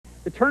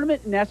The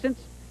tournament, in essence,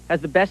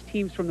 has the best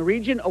teams from the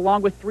region,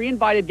 along with 3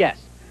 invited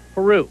guests: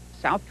 Peru,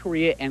 South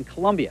Korea, and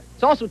Colombia.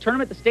 It's also a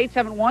tournament the states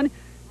haven't won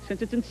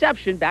since its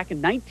inception back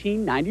in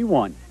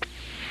 1991.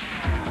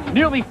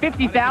 Nearly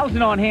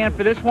 50,000 on hand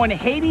for this one.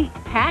 Haiti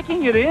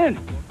packing it in.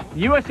 The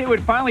USA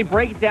would finally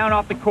break it down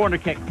off the corner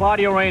kick.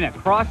 Claudio Reyna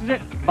crosses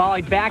it,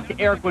 volleyed back to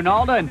Eric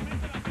Winalda, and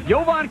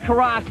Jovan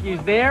Karaski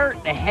is there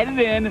to head it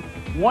in.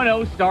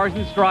 1-0 Stars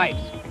and Stripes.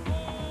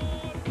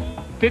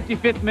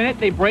 55th minute,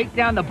 they break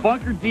down the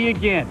bunker D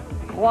again.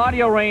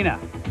 Claudio Reyna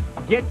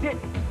gets it,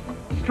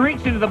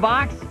 streaks into the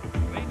box.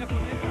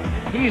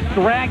 He's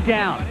dragged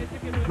down.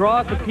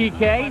 Draws the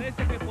PK.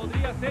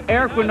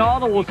 Eric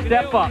Winalda will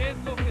step up.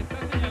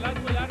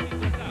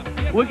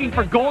 Looking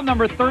for goal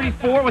number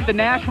 34 with the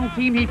national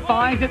team. He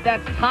finds it.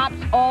 That's tops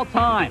all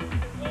time.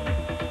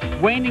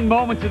 Waning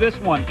moments of this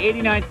one.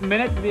 89th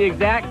minute to be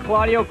exact.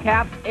 Claudio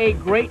caps a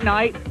great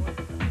night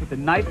with a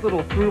nice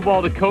little through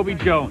ball to Kobe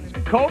Jones.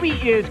 Kobe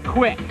is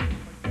quick.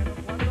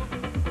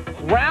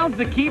 Rounds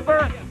the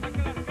keeper.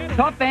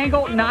 Tough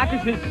angle.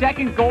 Notches his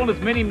second goal in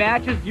as many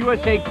matches.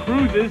 USA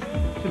cruises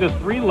to the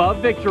 3-love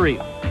victory.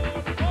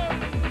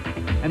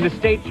 And the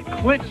states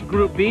clinch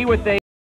Group B with a